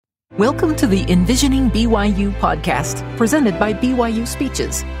Welcome to the Envisioning BYU podcast, presented by BYU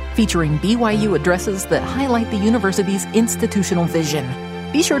Speeches, featuring BYU addresses that highlight the university's institutional vision.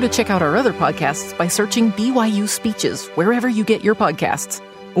 Be sure to check out our other podcasts by searching BYU Speeches wherever you get your podcasts,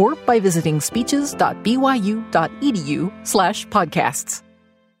 or by visiting speeches.byu.edu/podcasts.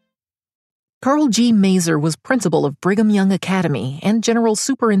 Karl G. Maeser was principal of Brigham Young Academy and general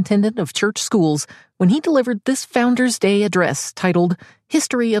superintendent of church schools when he delivered this Founders Day address titled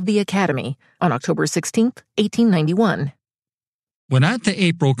History of the Academy on October 16, 1891. When at the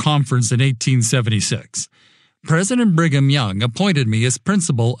April conference in 1876, President Brigham Young appointed me as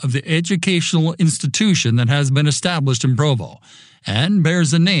principal of the educational institution that has been established in Provo and bears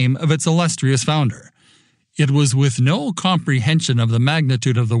the name of its illustrious founder, it was with no comprehension of the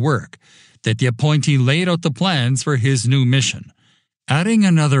magnitude of the work that the appointee laid out the plans for his new mission. Adding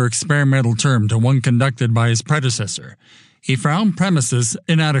another experimental term to one conducted by his predecessor, he found premises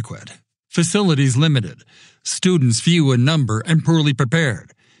inadequate, facilities limited, students few in number and poorly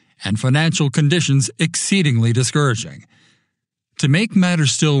prepared, and financial conditions exceedingly discouraging. To make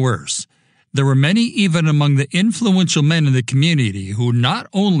matters still worse, there were many even among the influential men in the community who not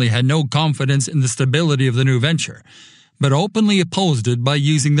only had no confidence in the stability of the new venture, but openly opposed it by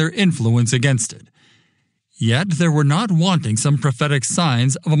using their influence against it. Yet there were not wanting some prophetic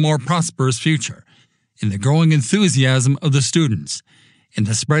signs of a more prosperous future, in the growing enthusiasm of the students, in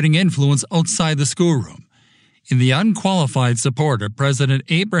the spreading influence outside the schoolroom, in the unqualified support of President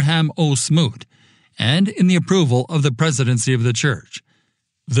Abraham O. Smoot, and in the approval of the presidency of the church.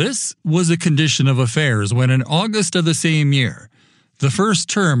 This was a condition of affairs when in August of the same year, the first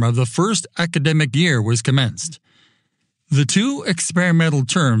term of the first academic year was commenced. The two experimental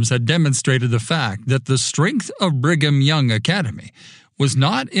terms had demonstrated the fact that the strength of Brigham Young Academy was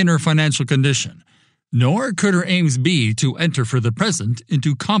not in her financial condition, nor could her aims be to enter for the present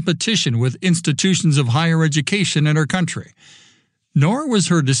into competition with institutions of higher education in our country, nor was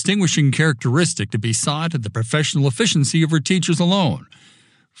her distinguishing characteristic to be sought at the professional efficiency of her teachers alone,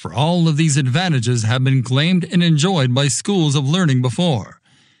 for all of these advantages have been claimed and enjoyed by schools of learning before.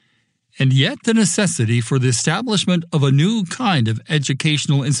 And yet the necessity for the establishment of a new kind of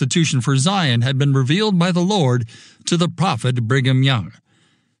educational institution for Zion had been revealed by the Lord to the prophet Brigham Young.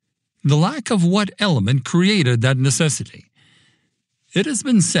 The lack of what element created that necessity? It has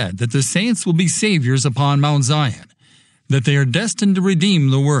been said that the saints will be saviors upon Mount Zion, that they are destined to redeem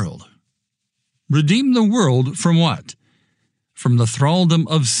the world. Redeem the world from what? From the thraldom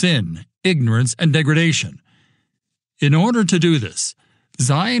of sin, ignorance, and degradation. In order to do this,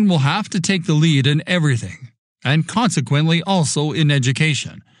 Zion will have to take the lead in everything, and consequently also in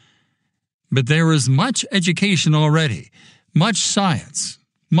education. But there is much education already, much science,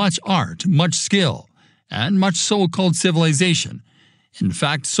 much art, much skill, and much so-called civilization. In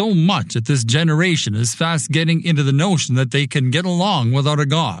fact, so much that this generation is fast getting into the notion that they can get along without a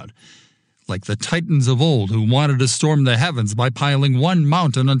god, like the Titans of old who wanted to storm the heavens by piling one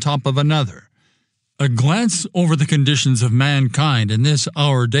mountain on top of another. A glance over the conditions of mankind in this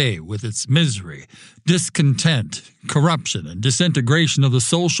our day, with its misery, discontent, corruption, and disintegration of the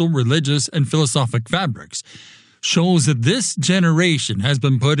social, religious, and philosophic fabrics, shows that this generation has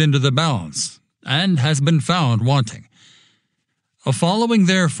been put into the balance and has been found wanting. A following,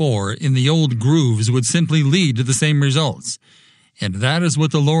 therefore, in the old grooves would simply lead to the same results, and that is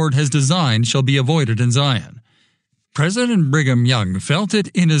what the Lord has designed shall be avoided in Zion. President Brigham Young felt it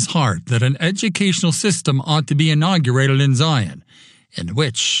in his heart that an educational system ought to be inaugurated in Zion, in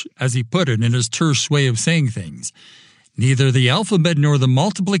which, as he put it in his terse way of saying things, neither the alphabet nor the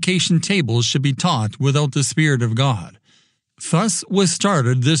multiplication tables should be taught without the Spirit of God. Thus was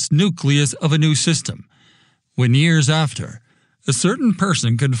started this nucleus of a new system, when years after, a certain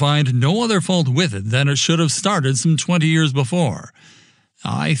person could find no other fault with it than it should have started some 20 years before.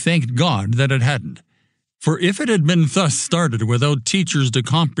 I thanked God that it hadn't. For if it had been thus started without teachers to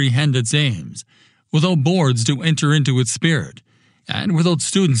comprehend its aims, without boards to enter into its spirit, and without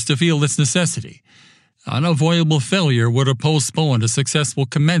students to feel its necessity, unavoidable failure would have postponed a successful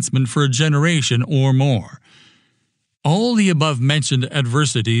commencement for a generation or more. All the above-mentioned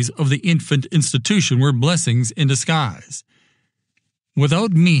adversities of the infant institution were blessings in disguise.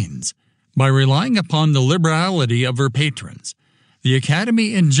 Without means, by relying upon the liberality of her patrons, the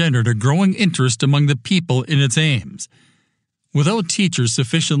Academy engendered a growing interest among the people in its aims. Without teachers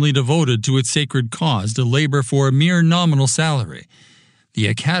sufficiently devoted to its sacred cause to labor for a mere nominal salary, the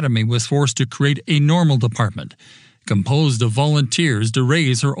Academy was forced to create a normal department, composed of volunteers to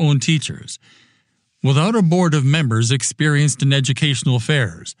raise her own teachers. Without a board of members experienced in educational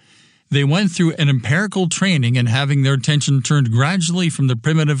affairs, They went through an empirical training in having their attention turned gradually from the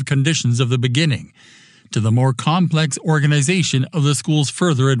primitive conditions of the beginning to the more complex organization of the school's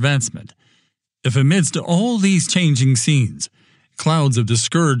further advancement. If amidst all these changing scenes, clouds of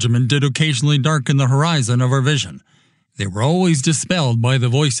discouragement did occasionally darken the horizon of our vision, they were always dispelled by the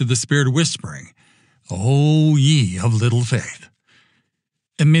voice of the Spirit whispering, "O ye of little faith."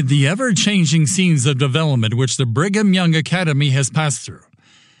 Amid the ever-changing scenes of development which the Brigham Young Academy has passed through,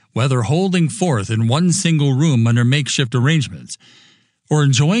 whether holding forth in one single room under makeshift arrangements, or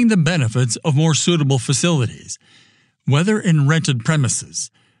enjoying the benefits of more suitable facilities, whether in rented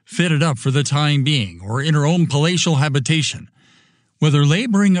premises, fitted up for the time being, or in her own palatial habitation, whether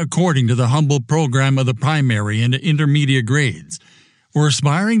laboring according to the humble program of the primary and intermediate grades, or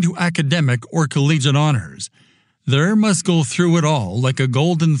aspiring to academic or collegiate honors, there must go through it all like a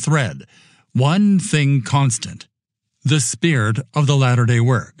golden thread, one thing constant: the spirit of the latter-day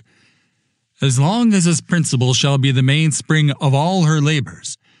work. As long as this principle shall be the mainspring of all her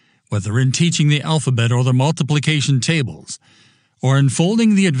labors, whether in teaching the alphabet or the multiplication tables, or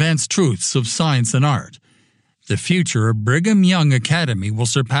unfolding the advanced truths of science and art, the future of Brigham Young Academy will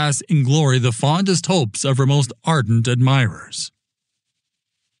surpass in glory the fondest hopes of her most ardent admirers.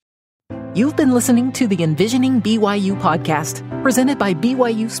 You've been listening to the Envisioning BYU podcast, presented by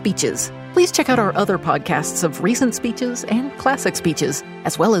BYU Speeches. Please check out our other podcasts of recent speeches and classic speeches,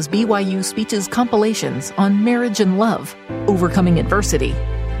 as well as BYU Speeches compilations on marriage and love, overcoming adversity,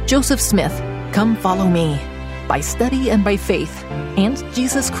 Joseph Smith, Come Follow Me, By Study and by Faith, and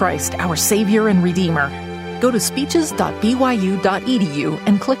Jesus Christ, our Savior and Redeemer. Go to speeches.byu.edu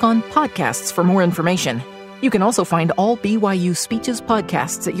and click on Podcasts for more information. You can also find all BYU Speeches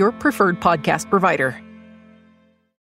podcasts at your preferred podcast provider.